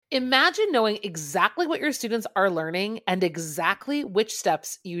Imagine knowing exactly what your students are learning and exactly which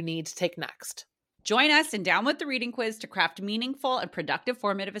steps you need to take next. Join us in Down with the Reading Quiz to craft meaningful and productive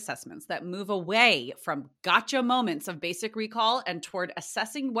formative assessments that move away from gotcha moments of basic recall and toward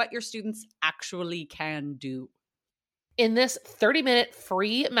assessing what your students actually can do. In this 30-minute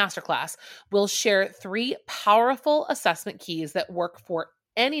free masterclass, we'll share 3 powerful assessment keys that work for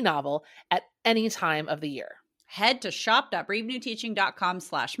any novel at any time of the year. Head to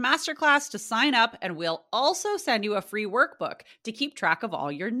shop.bravenewteaching.com/masterclass to sign up, and we'll also send you a free workbook to keep track of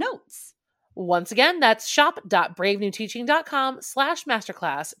all your notes. Once again, that's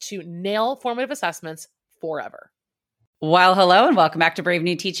shop.bravenewteaching.com/masterclass to nail formative assessments forever. Well, hello and welcome back to Brave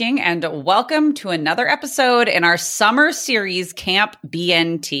New Teaching, and welcome to another episode in our summer series, Camp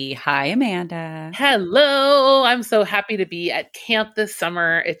BNT. Hi, Amanda. Hello. I'm so happy to be at camp this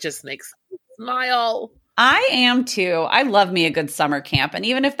summer. It just makes me smile. I am too. I love me a good summer camp. And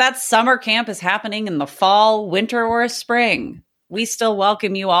even if that summer camp is happening in the fall, winter, or spring, we still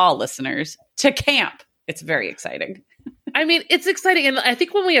welcome you all, listeners, to camp. It's very exciting. I mean, it's exciting. And I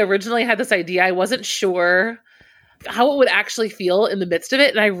think when we originally had this idea, I wasn't sure how it would actually feel in the midst of it.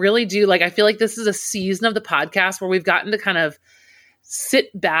 And I really do. I feel like this is a season of the podcast where we've gotten to kind of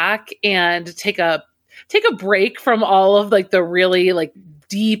sit back and take a break from all of the really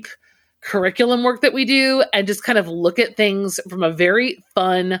deep curriculum work that we do and just kind of look at things from a very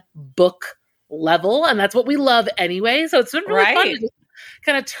fun book level. And that's what we love anyway. So it's been really fun to just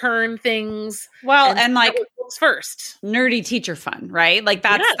kind of turn things. Well, and books first. Nerdy teacher fun, right?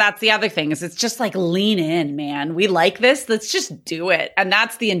 That's the other thing is it's just lean in, man. We like this. Let's just do it. And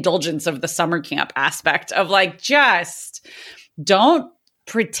that's the indulgence of the summer camp aspect of just don't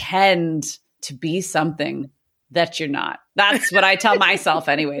pretend to be something that you're not. That's what I tell myself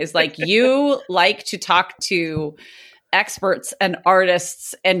anyways. You like to talk to experts and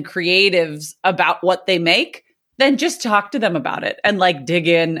artists and creatives about what they make, then just talk to them about it and dig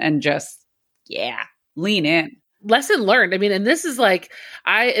in and just, lean in. Lesson learned. I mean, and this is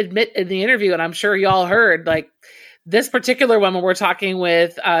I admit in the interview, and I'm sure y'all heard, this particular one when we're talking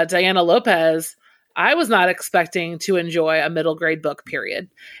with Diana Lopez, I was not expecting to enjoy a middle grade book, period.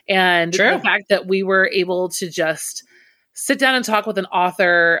 And the fact that we were able to just sit down and talk with an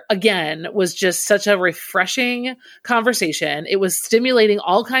author again was just such a refreshing conversation. It was stimulating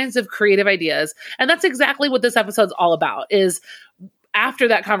all kinds of creative ideas. And that's exactly what this episode's all about is after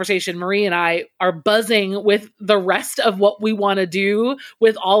that conversation, Marie and I are buzzing with the rest of what we want to do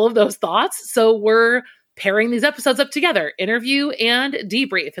with all of those thoughts. So we're pairing these episodes up together, interview and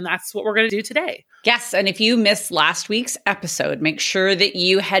debrief. And that's what we're going to do today. Yes. And if you missed last week's episode, make sure that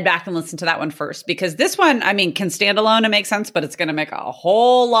you head back and listen to that one first, because this one, can stand alone and make sense, but it's going to make a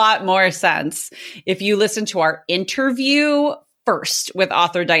whole lot more sense if you listen to our interview first with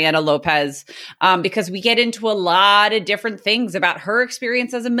author Diana Lopez, because we get into a lot of different things about her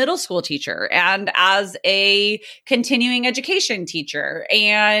experience as a middle school teacher and as a continuing education teacher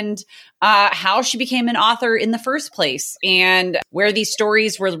and how she became an author in the first place and where these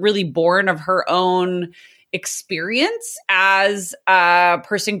stories were really born of her own experience as a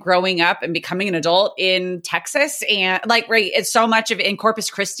person growing up and becoming an adult in Texas. And it's so much of it in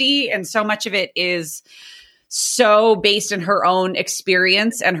Corpus Christi, and so much of it is so based in her own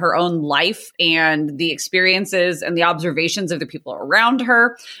experience and her own life and the experiences and the observations of the people around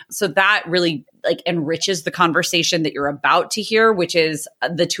her. So that really enriches the conversation that you're about to hear, which is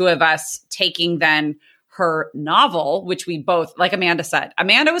the two of us taking then her novel, which we both, like Amanda said,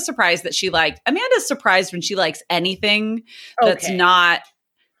 Amanda was surprised that she liked. Amanda's surprised when she likes anything that's not,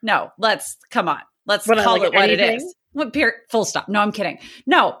 come on. Let's call it what it is. Full stop. No, I'm kidding.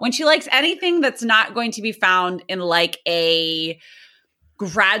 No, when she likes anything that's not going to be found in a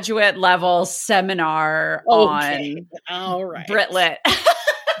graduate level seminar on Brit Lit.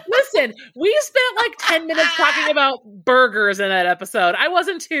 Listen, we spent 10 minutes talking about burgers in that episode. I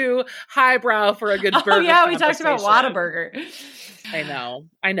wasn't too highbrow for a good burger. Oh yeah, we talked about Whataburger. I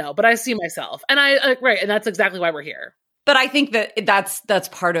know, but I see myself. And and that's exactly why we're here. But I think that's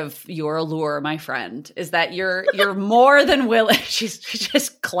part of your allure, my friend, is that you're more than willing. She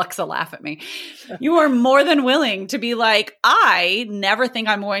just clucks a laugh at me. You are more than willing to be I never think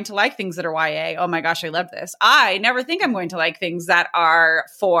I'm going to like things that are YA. Oh my gosh, I love this. I never think I'm going to like things that are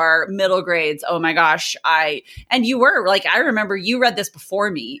for middle grades. Oh my gosh, and you were I remember you read this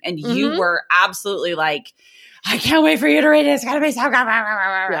before me, and you were absolutely I can't wait for you to read it. It's going to be so good.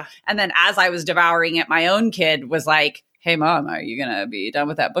 Yeah. And then as I was devouring it, my own kid was hey, Mom, are you going to be done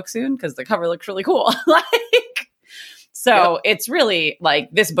with that book soon? Because the cover looks really cool. So it's really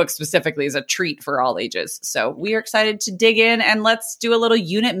like this book specifically is a treat for all ages. So we are excited to dig in and let's do a little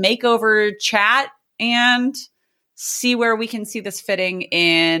unit makeover chat and see where we can see this fitting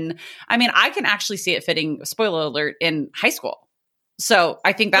in. I mean, I can actually see it fitting, spoiler alert, in high school. So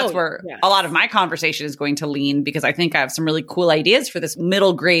I think that's where a lot of my conversation is going to lean, because I think I have some really cool ideas for this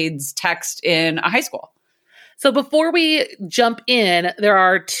middle grades text in a high school. So before we jump in, there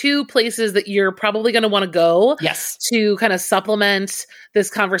are two places that you're probably going to want to go to kind of supplement this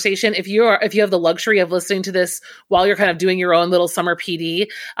conversation. If you have the luxury of listening to this while you're kind of doing your own little summer PD,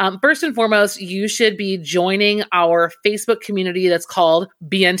 first and foremost, you should be joining our Facebook community that's called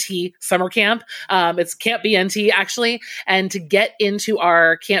BNT Summer Camp. It's Camp BNT actually. And to get into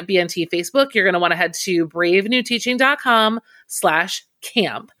our Camp BNT Facebook, you're going to want to head to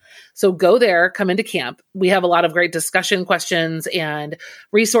bravenewteaching.com/camp. So go there, come into camp. We have a lot of great discussion questions and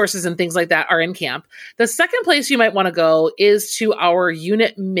resources and things like that are in camp. The second place you might want to go is to our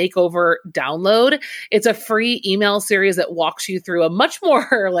unit makeover download. It's a free email series that walks you through a much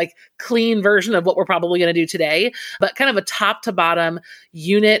more like clean version of what we're probably going to do today, but kind of a top to bottom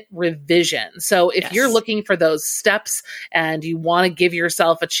unit revision. So if you're looking for those steps and you want to give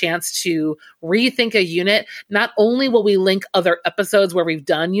yourself a chance to rethink a unit, not only will we link other episodes where we've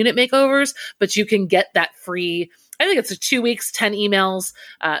done unit makeovers, but you can get that free, I think it's a 2 weeks, 10 emails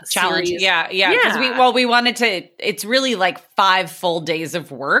challenge. Series. Yeah. We wanted to, it's really like 5 full days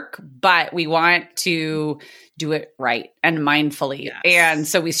of work, but we want to do it right and mindfully. Yes. And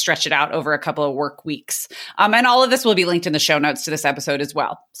so we stretch it out over a couple of work weeks. And all of this will be linked in the show notes to this episode as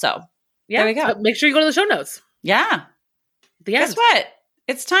well. So there we go. So make sure you go to the show notes. Yeah. The end. Guess what?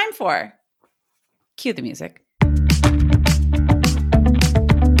 It's time for cue the music.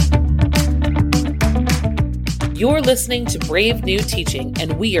 You're listening to Brave New Teaching,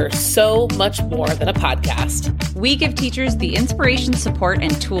 and we are so much more than a podcast. We give teachers the inspiration, support,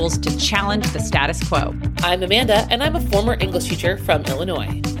 and tools to challenge the status quo. I'm Amanda, and I'm a former English teacher from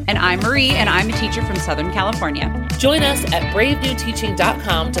Illinois. And I'm Marie, and I'm a teacher from Southern California. Join us at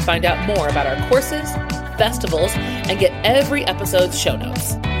bravenewteaching.com to find out more about our courses, festivals, and get every episode's show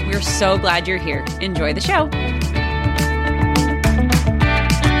notes. We're so glad you're here. Enjoy the show.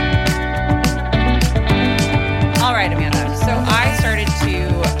 All right, Amanda. So I started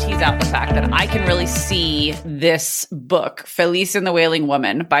to tease out the fact that I can really see this book, Felice and the Wailing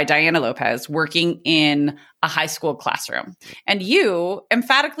Woman by Diana Lopez, working in a high school classroom. And you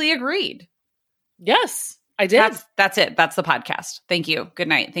emphatically agreed. Yes, I did. That's it. That's the podcast. Thank you. Good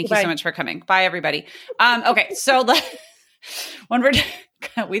night. Thank you so much for coming. Bye, everybody. Okay, so when we're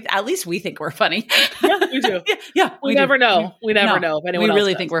at least we think we're funny. Yeah, we do. Yeah, we never know. We never know if anyone else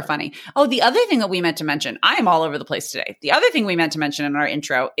really think we're funny. Oh, the other thing that we meant to mention, I am all over the place today. The other thing we meant to mention in our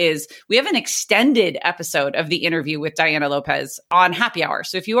intro is we have an extended episode of the interview with Diana Lopez on Happy Hour.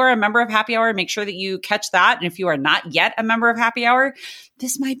 So if you are a member of Happy Hour, make sure that you catch that. And if you are not yet a member of Happy Hour,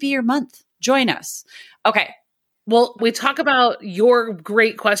 this might be your month. Join us. Okay. Well, we talk about your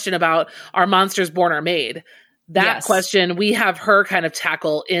great question about are monsters born or made? That question, we have her kind of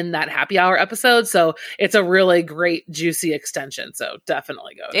tackle in that Happy Hour episode. So it's a really great, juicy extension. So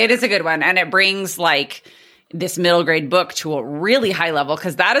definitely go there. It is a good one. And it brings like this middle grade book to a really high level,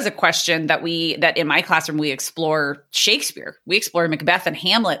 because that is a question that in my classroom, we explore Shakespeare. We explore Macbeth and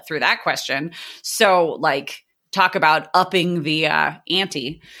Hamlet through that question. So like talk about upping the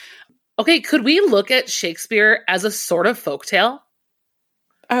ante. Okay, could we look at Shakespeare as a sort of folktale?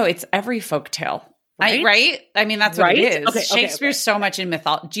 Oh, it's every folktale. Right? I mean, that's what it is. Okay, Shakespeare's so much in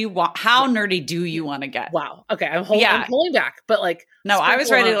mythology. How nerdy do you want to get? Wow. Okay. I'm pulling back, but like, no, I was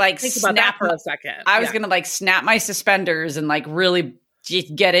ready to like think about that for a second. I was going to like snap my suspenders and like really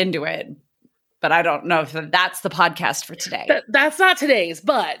get into it. But I don't know if that's the podcast for today. That's not today's,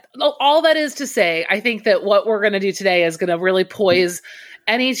 but all that is to say, I think that what we're going to do today is going to really poise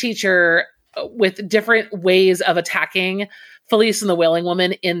any teacher with different ways of attacking Felice and the Wailing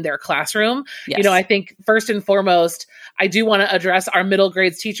Woman in their classroom. Yes. You know, I think first and foremost, I do want to address our middle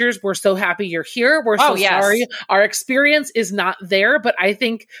grades teachers. We're so happy you're here. We're so sorry. Our experience is not there, but I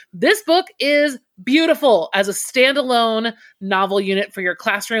think this book is beautiful as a standalone novel unit for your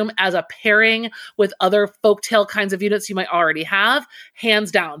classroom, as a pairing with other folktale kinds of units you might already have,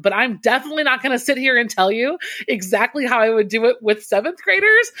 hands down. But I'm definitely not going to sit here and tell you exactly how I would do it with 7th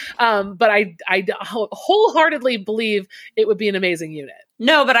graders. But I wholeheartedly believe it would be an amazing unit.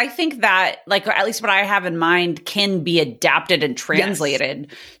 No, but I think that, like, at least what I have in mind can be adapted and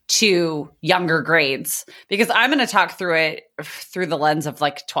translated to younger grades, because I'm going to talk through it through the lens of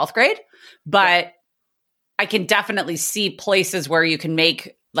like 12th grade, but I can definitely see places where you can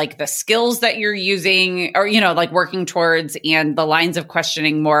make like the skills that you're using or, like working towards and the lines of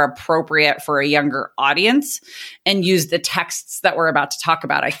questioning more appropriate for a younger audience and use the texts that we're about to talk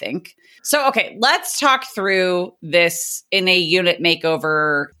about, I think. So, okay, let's talk through this in a unit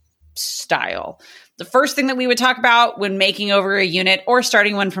makeover style. The first thing that we would talk about when making over a unit or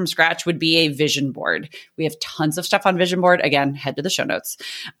starting one from scratch would be a vision board. We have tons of stuff on vision board. Again, head to the show notes.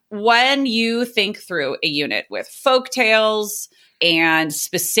 When you think through a unit with Folktales, and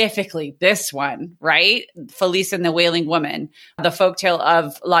specifically this one, right? Felice and the Wailing Woman, the folktale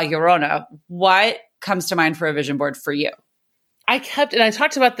of La Llorona. What comes to mind for a vision board for you? I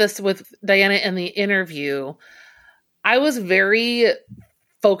talked about this with Diana in the interview. I was very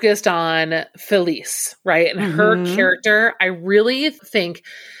focused on Felice, right? And her character. I really think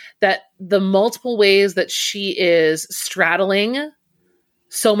that the multiple ways that she is straddling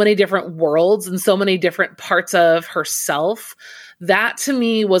so many different worlds and so many different parts of herself, that to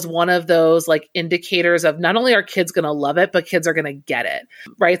me was one of those like indicators of not only are kids going to love it, but kids are going to get it,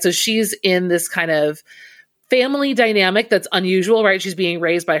 right? So she's in this kind of family dynamic that's unusual, right? She's being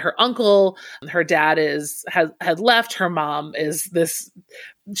raised by her uncle. Her dad had left. Her mom is this.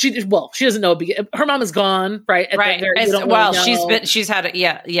 She doesn't know. Her mom is gone, right? Right.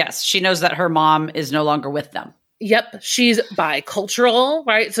 She knows that her mom is no longer with them. Yep. She's bicultural,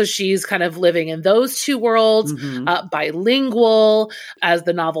 right? So she's kind of living in those two worlds, bilingual. As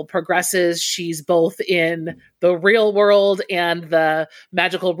the novel progresses, she's both in the real world and the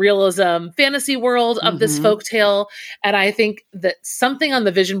magical realism fantasy world of this folktale. And I think that something on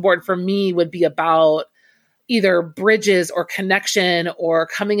the vision board for me would be about either bridges or connection or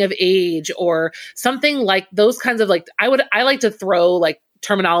coming of age or something like those kinds of like, I like to throw like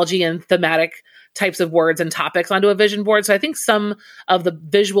terminology and thematic types of words and topics onto a vision board. So I think some of the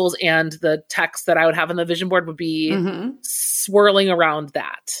visuals and the text that I would have on the vision board would be swirling around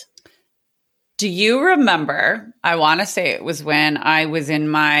that. Do you remember, I want to say it was when I was in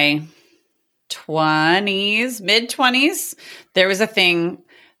my mid-20s, there was a thing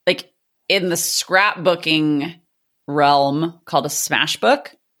like in the scrapbooking realm called a smash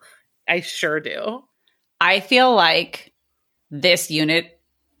book. I sure do. I feel like this unit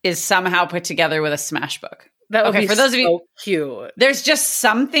is somehow put together with a smash book. That would be for those of you cute. There's just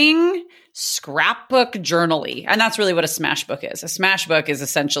something scrapbook journal-y. And that's really what a smash book is. A smash book is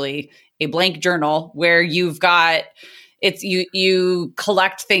essentially a blank journal where you've got you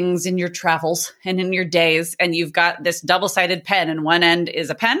collect things in your travels and in your days, and you've got this double-sided pen, and one end is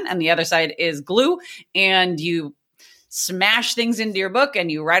a pen and the other side is glue, and you smash things into your book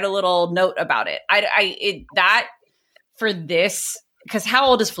and you write a little note about it. That for this. Because how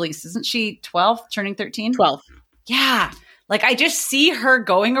old is Felice? Isn't she 12, turning 13? 12. Yeah. Like I just see her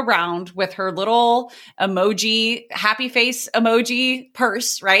going around with her little emoji, happy face emoji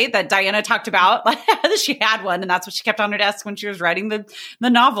purse, right? That Diana talked about. She had one and that's what she kept on her desk when she was writing the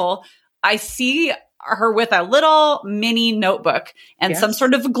novel. I see her with a little mini notebook and some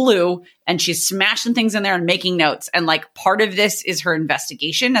sort of glue, and she's smashing things in there and making notes. And like part of this is her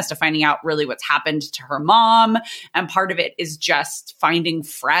investigation as to finding out really what's happened to her mom. And part of it is just finding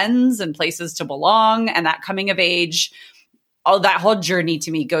friends and places to belong and that coming of age. Oh, that whole journey to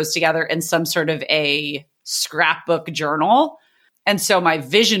me goes together in some sort of a scrapbook journal. And so my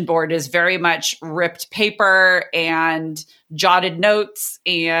vision board is very much ripped paper and jotted notes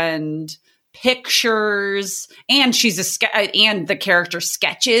and pictures, and she's and the character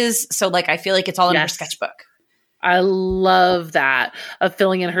sketches. So like, I feel like it's all in her sketchbook. I love that of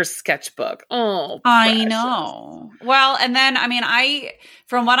filling in her sketchbook. Oh, I know. Well, and then, I mean,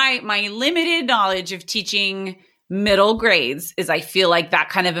 my limited knowledge of teaching middle grades is I feel like that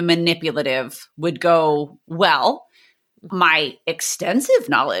kind of a manipulative would go well. My extensive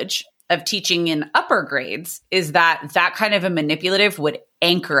knowledge of teaching in upper grades is that kind of a manipulative would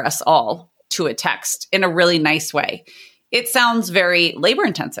anchor us all to a text in a really nice way. It sounds very labor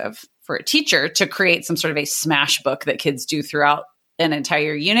intensive for a teacher to create some sort of a smash book that kids do throughout an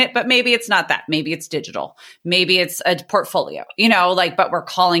entire unit, but maybe it's not that. Maybe it's digital. Maybe it's a portfolio, but we're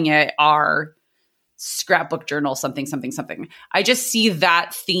calling it our scrapbook journal, something, something, something. I just see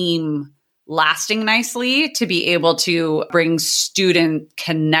that theme lasting nicely to be able to bring student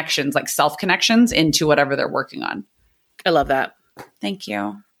connections, like self connections into whatever they're working on. I love that. Thank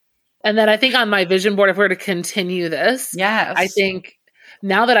you. And then I think on my vision board, if we were to continue this, I think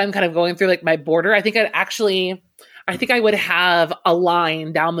now that I'm kind of going through like my border, I think I think I would have a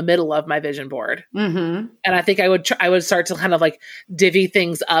line down the middle of my vision board. And I think I would start to kind of like divvy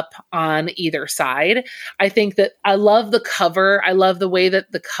things up on either side. I think that I love the cover. I love the way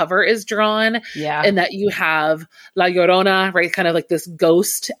that the cover is drawn. Yeah. And that you have La Llorona, right? Kind of like this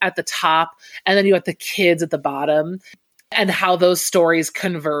ghost at the top. And then you have the kids at the bottom. And how those stories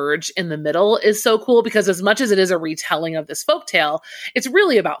converge in the middle is so cool, because as much as it is a retelling of this folktale, it's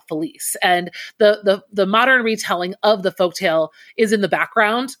really about Felice. And the modern retelling of the folktale is in the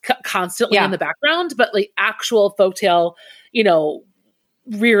background, constantly in the background, but like actual folktale, you know,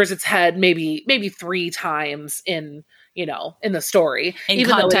 rears its head maybe 3 times in the story. In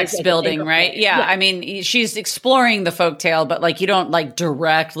context building, right? Yeah. I mean, she's exploring the folktale, but like you don't like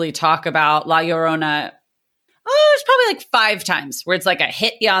directly talk about La Llorona. Oh, it's probably like 5 times where it's like a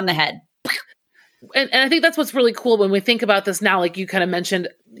hit you on the head. And I think that's what's really cool when we think about this now. Like you kind of mentioned,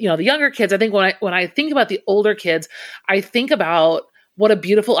 the younger kids. I think when I think about the older kids, I think about what a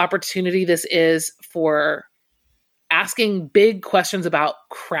beautiful opportunity this is for asking big questions about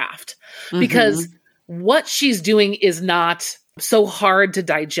craft, because what she's doing is not so hard to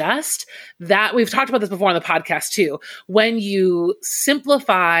digest. That we've talked about this before on the podcast too. When you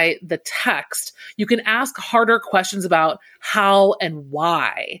simplify the text, you can ask harder questions about how and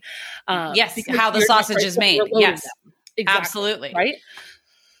why. Yes, how the sausage is made. Yes, exactly, absolutely. Right.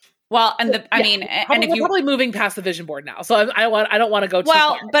 Well, and and if you're probably moving past the vision board now, so I don't want to go too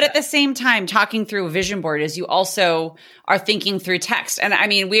far. But at the same time, talking through a vision board is you also are thinking through text. And I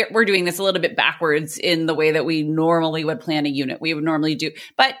mean, we're doing this a little bit backwards in the way that we normally would plan a unit. We would normally do,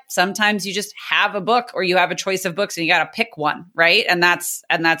 but sometimes you just have a book or you have a choice of books and you got to pick one, right? And that's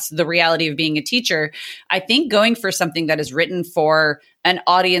the reality of being a teacher. I think going for something that is written for an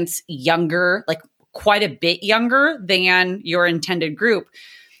audience younger, like quite a bit younger than your intended group.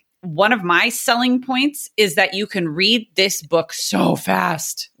 One of my selling points is that you can read this book so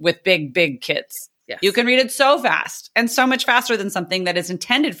fast with big kids. Yes. You can read it so fast and so much faster than something that is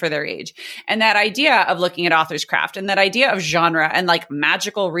intended for their age. And that idea of looking at author's craft and that idea of genre and like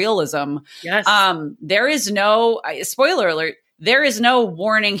magical realism. Yes. There is no spoiler alert. There is no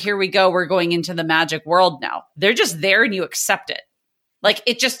warning. Here we go. We're going into the magic world now. They're just there and you accept it. Like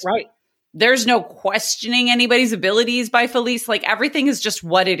it just, right. There's no questioning anybody's abilities by Felice. Like everything is just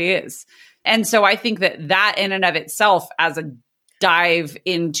what it is. And so I think that in and of itself as a dive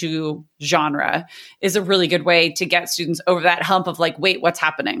into genre is a really good way to get students over that hump of like, wait, what's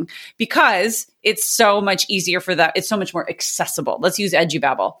happening? Because it's so much easier for that. It's so much more accessible. Let's use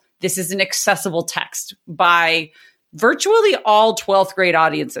Edubabble. This is an accessible text by virtually all 12th grade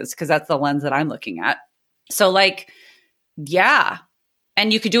audiences, because that's the lens that I'm looking at. So like, yeah.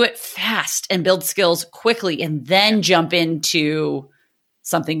 And you could do it fast and build skills quickly and then jump into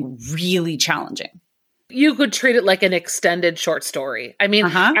something really challenging. You could treat it like an extended short story. I mean,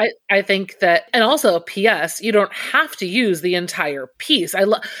 I think that, and also P.S., you don't have to use the entire piece. I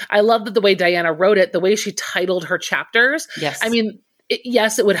love that the way Diana wrote it, the way she titled her chapters. Yes. I mean,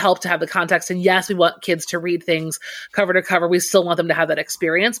 yes, it would help to have the context. And yes, we want kids to read things cover to cover. We still want them to have that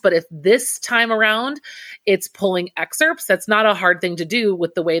experience. But if this time around it's pulling excerpts, that's not a hard thing to do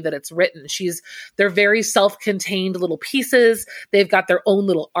with the way that it's written. They're very self-contained little pieces. They've got their own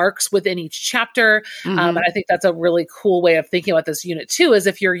little arcs within each chapter. And I think that's a really cool way of thinking about this unit too, is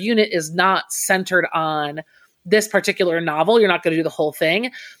if your unit is not centered on this particular novel, you're not going to do the whole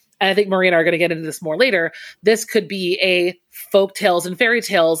thing. And I think Maria and I are going to get into this more later. This could be a folktales and fairy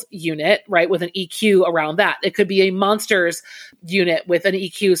tales unit, right, with an EQ around that. It could be a monsters unit with an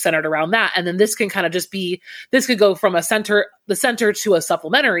EQ centered around that. And then this can kind of just be, this could go from the center to a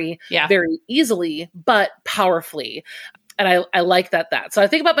supplementary very easily, but powerfully. And I like that. So I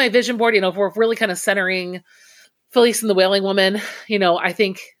think about my vision board, if we're really kind of centering Felice and the Wailing Woman, I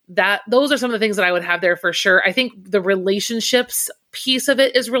think that those are some of the things that I would have there for sure. I think the relationships piece of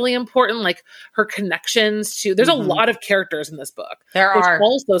it is really important, like her connections to, there's a lot of characters in this book. Which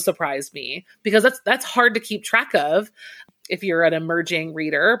also surprised me, because that's hard to keep track of if you're an emerging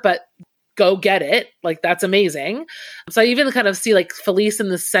reader, but go get it. Like that's amazing. So I even kind of see like Felice in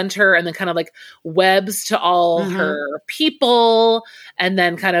the center and then kind of like webs to all her people, and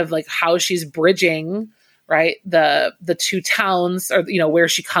then kind of like how she's bridging, right, the two towns, or where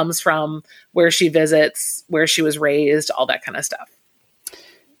she comes from, where she visits, where she was raised, all that kind of stuff.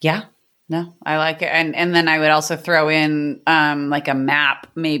 Yeah, no, I like it. And then I would also throw in like a map,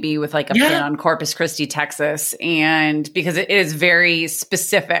 maybe with like a pin on Corpus Christi, Texas, and because it is very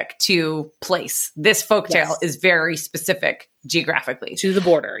specific to place. This folktale is very specific geographically to the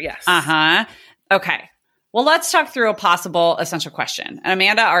border. Yes. Okay. Well, let's talk through a possible essential question. And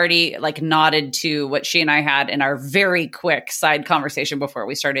Amanda already like nodded to what she and I had in our very quick side conversation before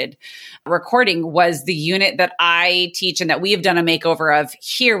we started recording, was the unit that I teach and that we have done a makeover of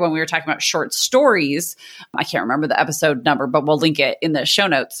here when we were talking about short stories. I can't remember the episode number, but we'll link it in the show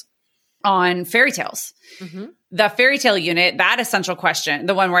notes, on fairy tales. Mm-hmm. The fairy tale unit, that essential question,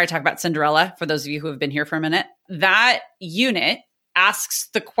 the one where I talk about Cinderella, for those of you who have been here for a minute, that unit asks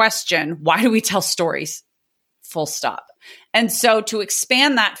the question, why do we tell stories? Full stop. And so to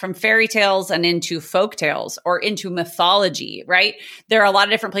expand that from fairy tales and into folk tales or into mythology, right? There are a lot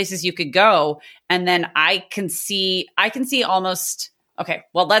of different places you could go. And then I can see almost, okay,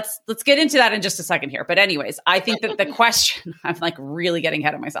 well, let's get into that in just a second here. But anyways, I think that the question, I'm like really getting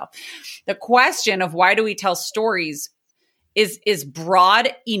ahead of myself. The question of why do we tell stories is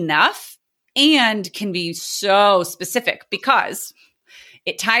broad enough and can be so specific because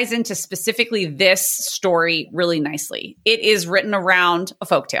it ties into specifically this story really nicely. It is written around a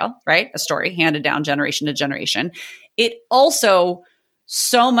folktale, right? A story handed down generation to generation. It also,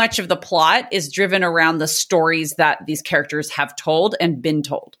 so much of the plot is driven around the stories that these characters have told and been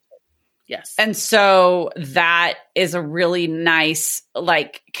told. Yes. And so that is a really nice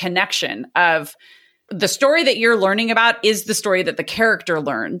like connection of the story that you're learning about is the story that the character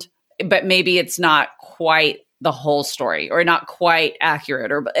learned, but maybe it's not quite the whole story or not quite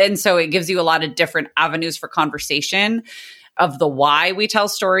accurate. And so it gives you a lot of different avenues for conversation of the why we tell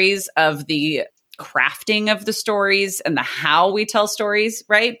stories, of the crafting of the stories and the how we tell stories,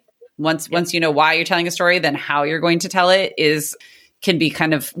 right? Once you know why you're telling a story, then how you're going to tell it can be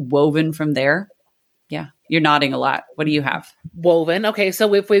kind of woven from there. Yeah. You're nodding a lot. What do you have? Woven. Okay.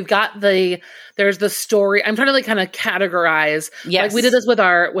 So if we've got there's the story, I'm trying to like kind of categorize. Yes. Like we did this with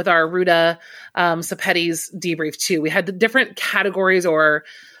our Ruta Sapetti's debrief too. We had the different categories or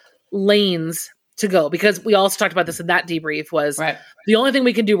lanes to go because we also talked about this in that debrief was right. The only thing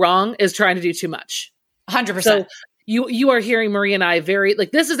we can do wrong is trying to do too much. 100%. So you are hearing Marie and I very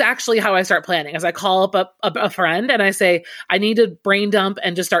like this is actually how I start planning as I call up a friend and I say I need to brain dump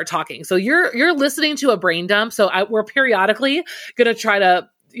and just start talking. So you're listening to a brain dump. So we're periodically going to try to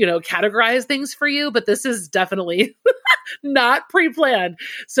categorize things for you, but this is definitely not pre-planned.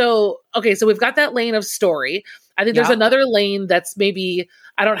 So okay, so we've got that lane of story. I think there's another lane that's maybe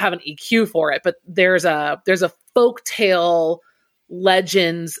I don't have an EQ for it, but there's a folk tale,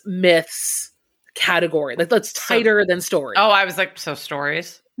 legends, myths category that's tighter than story. Oh, I was like, so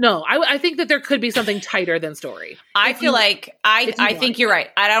stories? No, I think that there could be something tighter than story. I feel like I think you're right.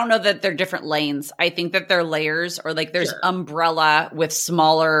 I don't know that they're different lanes. I think that they're layers or like there's umbrella with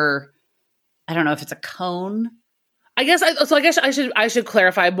smaller, I don't know if it's a cone. I guess I should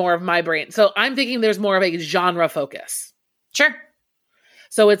clarify more of my brain. So I'm thinking there's more of a genre focus. Sure.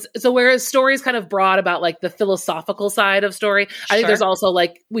 So whereas story is kind of broad about like the philosophical side of story, I think there's also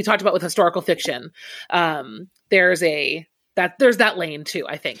like we talked about with historical fiction. There's that lane too,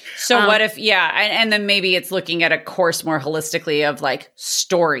 I think. So what if, and then maybe it's looking at a course more holistically of like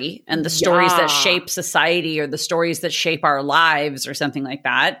story and the stories that shape society or the stories that shape our lives or something like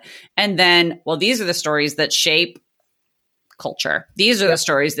that. And then, well, these are the stories that shape culture. These are the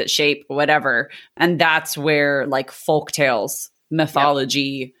stories that shape whatever. And that's where like folk tales,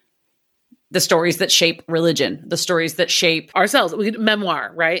 mythology, the stories that shape religion, the stories that shape ourselves.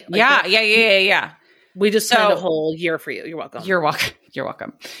 Memoir, right? Like yeah. We just planned a whole year for you. You're welcome. You're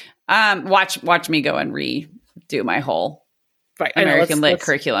welcome. Watch me go and redo my whole American Lit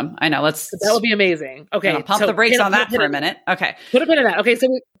curriculum. I know. That would be amazing. Okay. Pump the brakes on that for a minute. Okay. Put a pin in that. Okay. So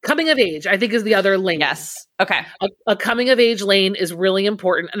coming of age, I think is the other lane. Yes. Okay. A coming of age lane is really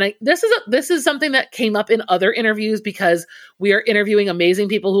important. And this is something that came up in other interviews because we are interviewing amazing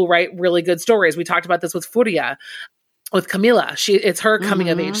people who write really good stories. We talked about this with Furia, with Camila. It's her coming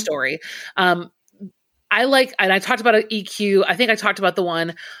of age story. And I talked about an EQ. I think I talked about the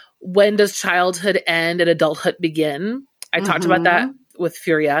one, when does childhood end and adulthood begin? I talked about that with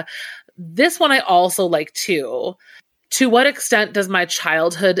Furia. This one I also like too. To what extent does my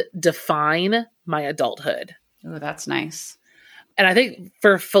childhood define my adulthood? Oh, that's nice. And I think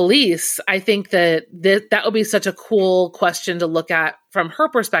for Felice, I think that that would be such a cool question to look at from her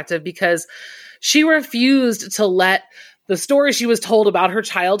perspective because she refused to let the story she was told about her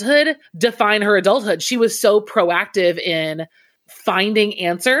childhood define her adulthood. She was so proactive in finding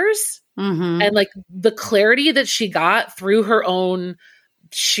answers and like the clarity that she got through her own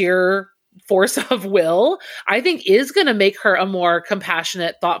sheer force of will, I think is going to make her a more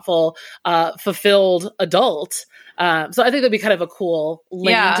compassionate, thoughtful, fulfilled adult. So I think that'd be kind of a cool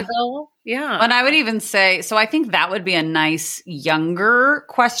lane to go. Yeah. And I would even say, so I think that would be a nice younger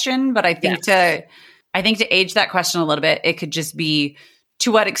question, but I think I think to age that question a little bit, it could just be,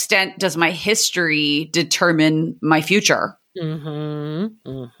 to what extent does my history determine my future? Mm-hmm.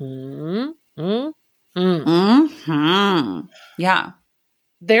 Mm-hmm. Mm-hmm. Mm-hmm. Yeah.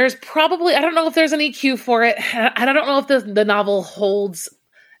 There's probably, I don't know if there's an EQ for it. I don't know if the novel holds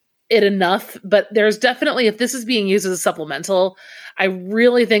it enough, but there's definitely, if this is being used as a supplemental, I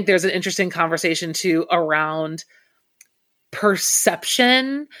really think there's an interesting conversation too around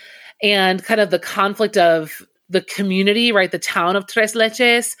perception and kind of the conflict of the community, right? The town of Tres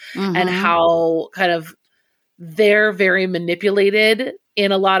Leches, and how kind of they're very manipulated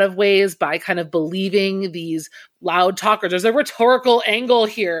in a lot of ways by kind of believing these loud talkers. There's a rhetorical angle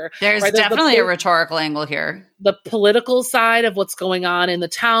here. There's definitely a rhetorical angle here. The political side of what's going on in the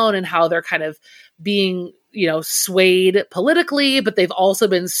town and how they're kind of being, swayed politically, but they've also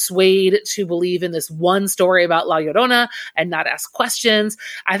been swayed to believe in this one story about La Llorona and not ask questions.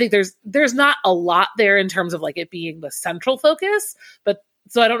 I think there's not a lot there in terms of like it being the central focus, but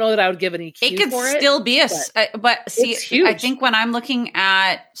so I don't know that I would give any cue for it. It could still be but see, it's huge. I think when I'm looking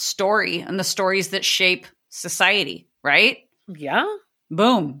at story and the stories that shape society, right? Yeah.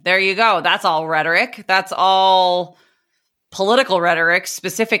 Boom. There you go. That's all rhetoric. That's all political rhetoric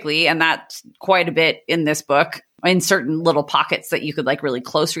specifically. And that's quite a bit in this book, in certain little pockets that you could like really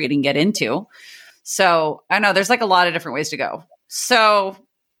close read and get into. So I know there's like a lot of different ways to go. So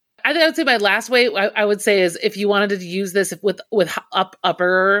I think I would say my last way I would say is if you wanted to use this with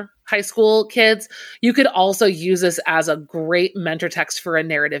upper high school kids, you could also use this as a great mentor text for a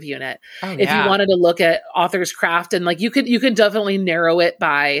narrative unit. Oh, if you wanted to look at author's craft, and like you could definitely narrow it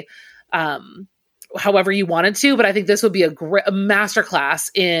by however you wanted to, but I think this would be a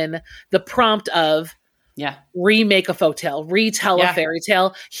masterclass in the prompt of remake a folktale, retell a fairy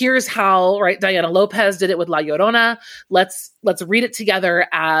tale. Here's how, right? Diana Lopez did it with La Llorona. Let's read it together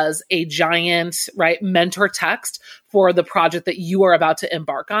as a giant, right, mentor text for the project that you are about to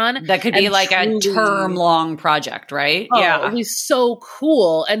embark on. That could be like a term-long project, right? It would be so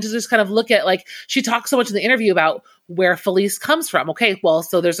cool. And to just kind of look at, like, she talks so much in the interview about where Felice comes from. Okay, well,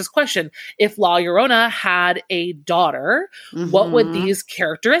 so there's this question. If La Llorona had a daughter, what would these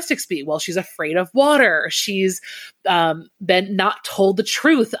characteristics be? Well, she's afraid of water. She's been not told the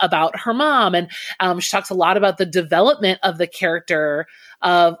truth about her mom. And she talks a lot about the development of the character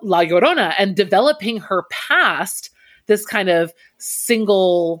of La Llorona and developing her past this kind of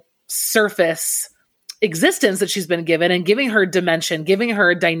single surface existence that she's been given, and giving her dimension, giving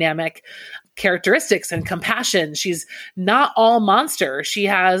her dynamic characteristics and compassion. She's not all monster. She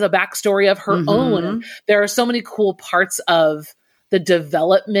has a backstory of her own. There are so many cool parts of the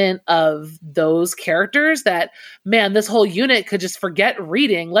development of those characters that, man, this whole unit could just forget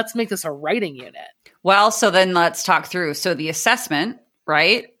reading. Let's make this a writing unit. Well, so then let's talk through. So the assessment,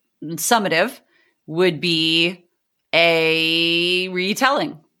 right, summative, would be a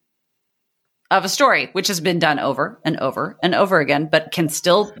retelling of a story, which has been done over and over and over again, but can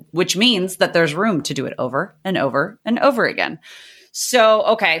still, which means that there's room to do it over and over and over again. So,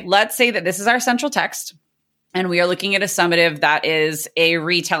 okay, let's say that this is our central text and we are looking at a summative that is a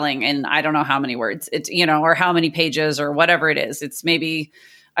retelling in I don't know how many words, it's, or how many pages or whatever it is. It's maybe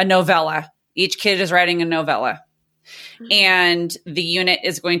a novella. Each kid is writing a novella. And the unit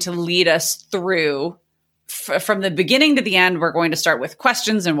is going to lead us through from the beginning to the end. We're going to start with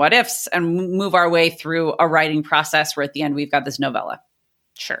questions and what ifs and move our way through a writing process where at the end we've got this novella.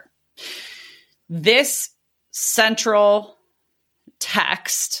 Sure. This central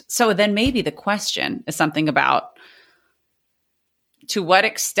text. So then maybe the question is something about, to what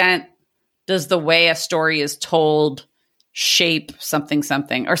extent does the way a story is told shape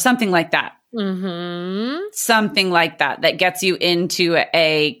something, or something like that? Something like that gets you into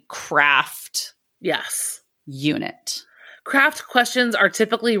a craft unit. Craft questions are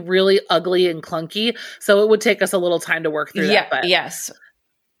typically really ugly and clunky, so it would take us a little time to work through that. But yes.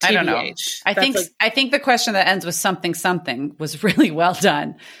 I don't know. I think the question that ends with something was really well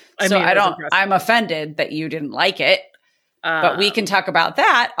done. I'm offended that you didn't like it, but we can talk about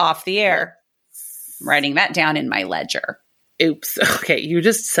that off the air. Writing that down in my ledger. Oops. Okay. You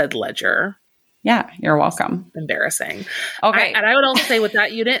just said ledger. Yeah, you're welcome. Embarrassing. Okay. And I would also say with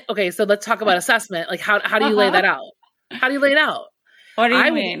that unit, okay, so let's talk about assessment. Like how do you lay that out? How do you lay it out? What do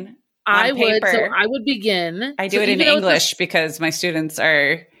you mean? I would begin. I do it in English because my students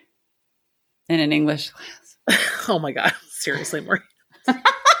are in an English class. Oh my God. Seriously, Marie.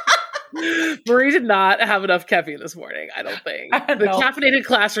 Marie did not have enough caffeine this morning, I don't think. The caffeinated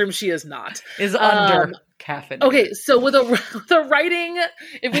classroom, she is not. Is under caffeinated. Okay, so with the writing,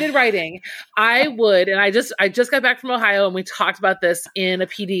 if we did writing, I would, and I just got back from Ohio and we talked about this in a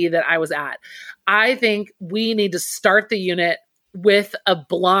PD that I was at. I think we need to start the unit with a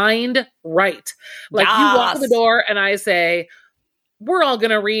blind write. Like you walk in the door and I say, we're all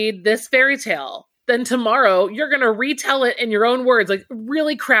going to read this fairy tale. Then tomorrow you're going to retell it in your own words, like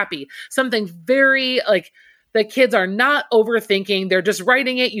really crappy. Something very like the kids are not overthinking. They're just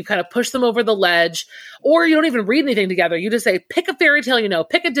writing it. You kind of push them over the ledge, or you don't even read anything together. You just say, pick a fairy tale,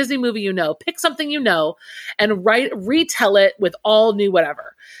 pick a Disney movie, pick something, and retell it with all new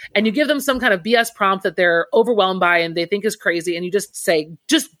whatever. And you give them some kind of BS prompt that they're overwhelmed by and they think is crazy. And you just say,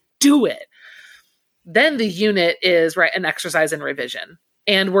 just do it. Then the unit is an exercise in revision.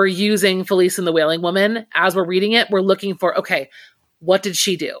 And we're using Felice and the Wailing Woman as we're reading it. We're looking for, okay, what did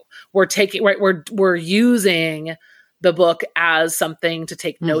she do? We're taking, we're using the book as something to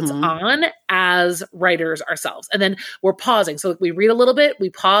take notes on as writers ourselves. And then we're pausing. So we read a little bit, we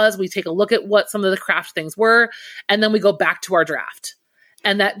pause, we take a look at what some of the craft things were, and then we go back to our draft.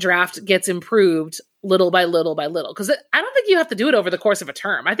 And that draft gets improved little by little by little. Because I don't think you have to do it over the course of a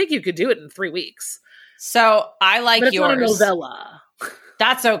term. I think you could do it in 3 weeks. So I like but yours. Not a novella.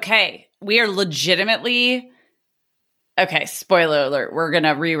 That's okay. We are legitimately... Okay, spoiler alert. We're going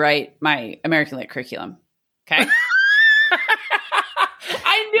to rewrite my American Lit curriculum. Okay?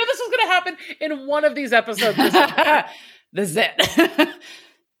 I knew this was going to happen in one of these episodes. This is it.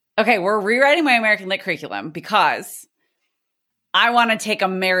 Okay, we're rewriting my American Lit curriculum because I want to take a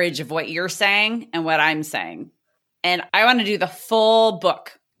marriage of what you're saying and what I'm saying. And I want to do the full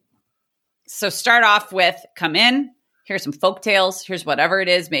book. So start off with, come in. Here's some folk tales. Here's whatever it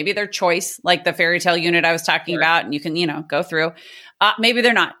is. Maybe they're choice, like the fairy tale unit I was talking about, and you can, go through. Maybe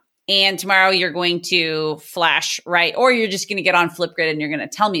they're not. And tomorrow you're going to flash write, or you're just going to get on Flipgrid and you're going to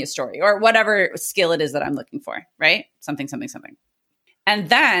tell me a story or whatever skill it is that I'm looking for, right? Something. And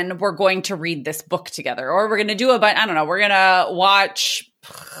then we're going to read this book together, or we're going to do I don't know, we're going to watch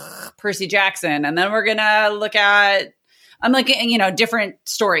Percy Jackson, and then we're going to look at, different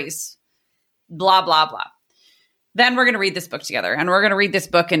stories, blah, blah, blah. Then we're going to read this book together, and we're going to read this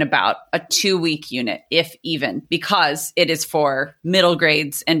book in about a 2-week unit, if even, because it is for middle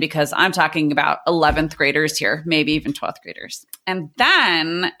grades and because I'm talking about 11th graders here, maybe even 12th graders. And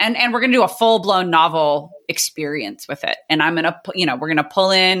then, and we're going to do a full-blown novel experience with it. And I'm going to, we're going to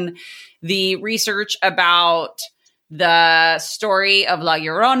pull in the research about the story of La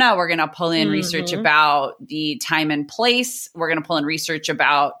Llorona. We're going to pull in research about the time and place. We're going to pull in research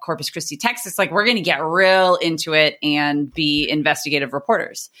about Corpus Christi, Texas. We're going to get real into it and be investigative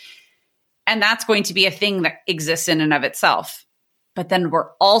reporters. And that's going to be a thing that exists in and of itself. But then we're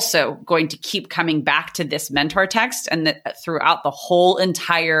also going to keep coming back to this mentor text and throughout the whole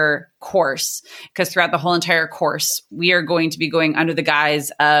entire course, because throughout the whole entire course, we are going to be going under the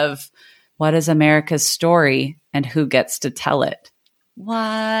guise of what is America's story and who gets to tell it?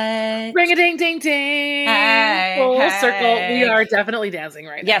 What? Ring-a-ding-ding-ding. Hey, Full circle. We are definitely dancing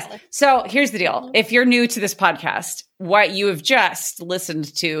right now. Yes. So here's the deal. If you're new to this podcast, what you have just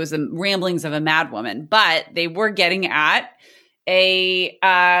listened to is the ramblings of a madwoman, but they were getting at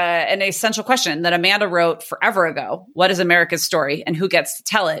an essential question that Amanda wrote forever ago. What is America's story and who gets to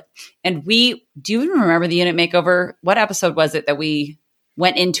tell it? And do you even remember the unit makeover? What episode was it that we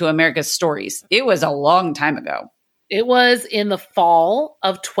went into America's stories? It was a long time ago. It was in the fall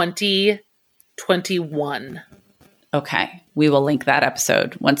of 2021. Okay. We will link that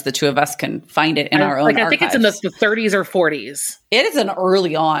episode once the two of us can find it in our own archives. I think it's in the 30s or 40s. It is an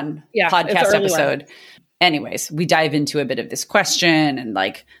early on podcast episode. Anyways, we dive into a bit of this question, and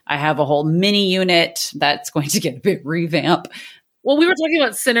I have a whole mini unit that's going to get a big revamp. Well, we were talking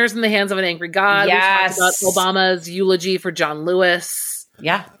about sinners in the hands of an angry God. Yes. We talked about Obama's eulogy for John Lewis.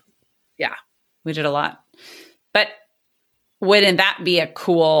 Yeah. Yeah. We did a lot. But wouldn't that be a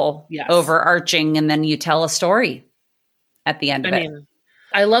cool overarching, and then you tell a story at the end of it?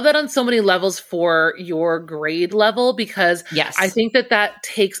 I love that on so many levels for your grade level, because I think that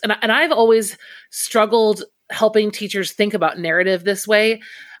takes, and I've always struggled helping teachers think about narrative this way.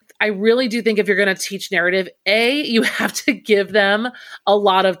 I really do think if you're going to teach narrative, you have to give them a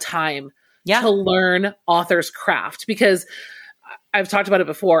lot of time to learn author's craft, because I've talked about it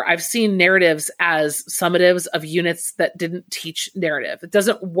before. I've seen narratives as summatives of units that didn't teach narrative. It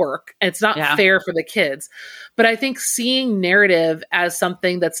doesn't work. And it's not fair for the kids. But I think seeing narrative as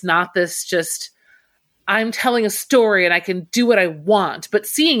something that's not this just, I'm telling a story and I can do what I want, but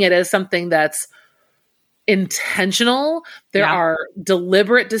seeing it as something that's intentional. There are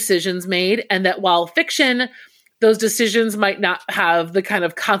deliberate decisions made, and that while fiction, those decisions might not have the kind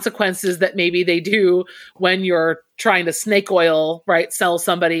of consequences that maybe they do when you're trying to snake oil, right, sell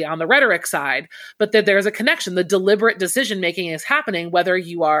somebody on the rhetoric side, but that there's a connection. The deliberate decision making is happening, whether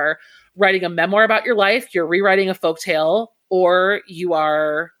you are writing a memoir about your life, you're rewriting a folktale, or you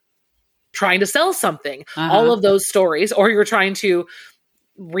are trying to sell something. All of those stories, or you're trying to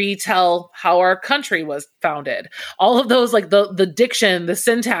retell how our country was founded. All of those, like the diction, the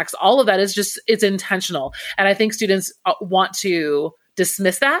syntax, all of that is just, it's intentional. And I think students want to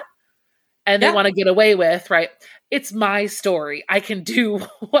dismiss that, and they want to get away with, right, it's my story, I can do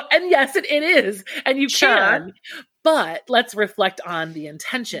what, and yes, it is. And you can, but let's reflect on the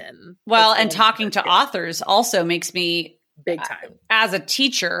intention. Well, and talking to authors also makes me, big time, as a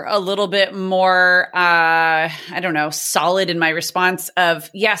teacher, a little bit more, solid in my response of,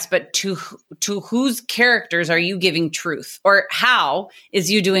 yes, but to whose characters are you giving truth? Or how is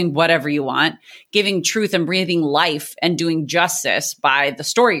you doing whatever you want, giving truth and breathing life and doing justice by the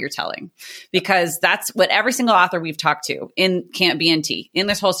story you're telling? Because that's what every single author we've talked to in Can't BNT, in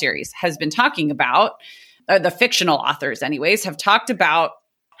this whole series, has been talking about. The fictional authors anyways, have talked about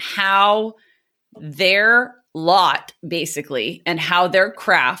how their lot, basically, and how their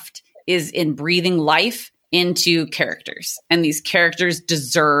craft is in breathing life into characters. And these characters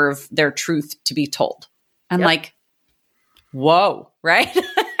deserve their truth to be told. I'm like, whoa, right?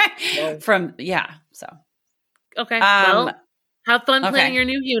 So. Okay. Well, have fun planning your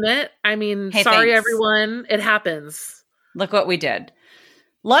new unit. I mean, sorry, thanks, everyone. It happens. Look what we did.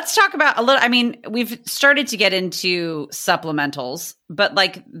 Let's talk about a little, I mean, we've started to get into supplementals, but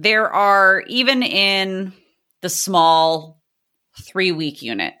like there are, even in the small 3-week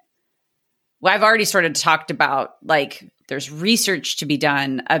unit, well, I've already sort of talked about, like, there's research to be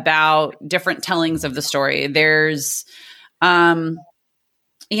done about different tellings of the story. There's,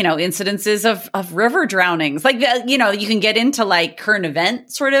 incidences of river drownings. Like, you can get into like current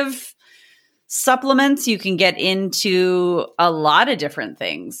event sort of supplements. You can get into a lot of different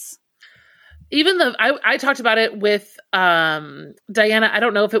things. Even I talked about it with Diana. I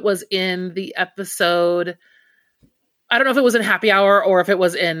don't know if it was in the episode. I don't know if it was in Happy Hour or if it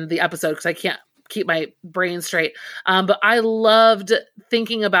was in the episode, because I can't keep my brain straight. But I loved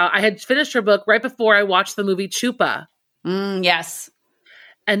thinking about, I had finished her book right before I watched the movie Chupa. Yes.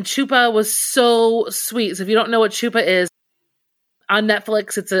 And Chupa was so sweet. So if you don't know what Chupa is, on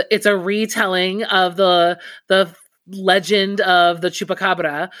Netflix, it's a retelling of the legend of the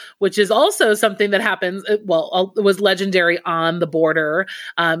Chupacabra, which is also something that happens. Well, it was legendary on the border,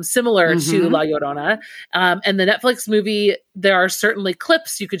 similar to La Llorona. And the Netflix movie, there are certainly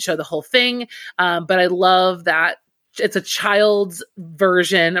clips. You could show the whole thing. But I love that it's a child's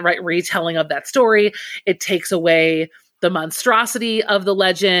version, right? Retelling of that story. It takes away the monstrosity of the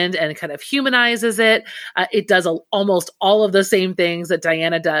legend and kind of humanizes it. It does almost all of the same things that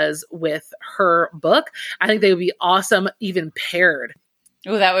Diana does with her book. I think they would be awesome, even paired.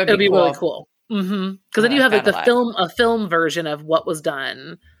 Oh, that would be cool. Really cool. Because then you have like a film version of what was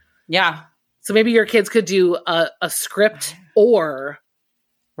done. Yeah. So maybe your kids could do a script or.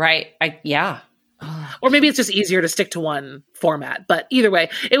 Right. Or maybe it's just easier to stick to one format. But either way,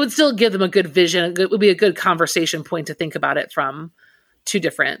 it would still give them a good vision. It would be a good conversation point to think about it from two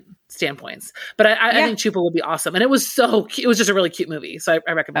different standpoints. But I think Chupa would be awesome. And it was so cute. It was just a really cute movie. So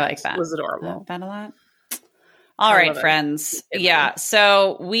I recommend it. I like that. It was adorable. I like that a lot. All right, friends. Yeah.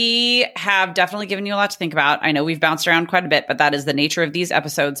 So we have definitely given you a lot to think about. I know we've bounced around quite a bit, but that is the nature of these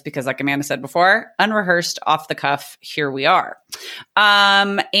episodes because, like Amanda said before, unrehearsed, off the cuff, here we are.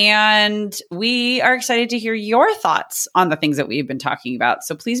 And we are excited to hear your thoughts on the things that we've been talking about.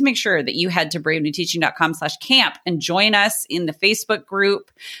 So please make sure that you head to bravenewteaching.com/camp and join us in the Facebook group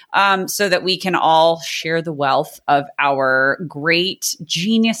so that we can all share the wealth of our great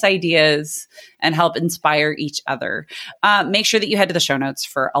genius ideas and help inspire each other. Make sure that you head to the show notes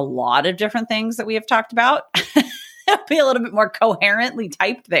for a lot of different things that we have talked about. It'll be a little bit more coherently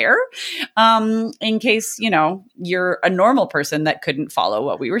typed there in case, you're a normal person that couldn't follow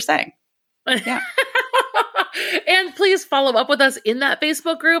what we were saying. Yeah. And please follow up with us in that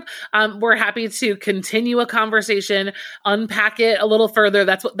Facebook group. We're happy to continue a conversation, unpack it a little further.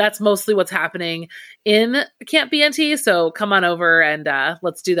 That's mostly what's happening in Camp BNT. So come on over and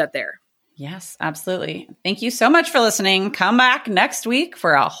let's do that there. Yes, absolutely. Thank you so much for listening. Come back next week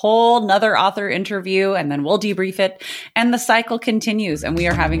for a whole nother author interview, and then we'll debrief it. And the cycle continues, and we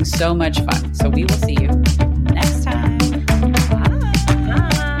are having so much fun. So we will see you next time. Bye.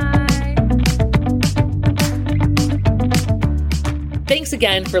 Thanks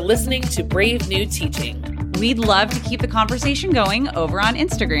again for listening to Brave New Teaching. we'd love to keep the conversation going over on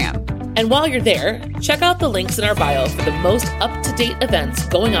Instagram. And while you're there, check out the links in our bio for the most up-to-date events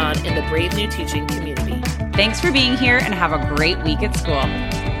going on in the Brave New Teaching community. Thanks for being here and have a great week at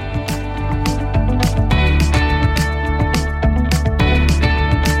school.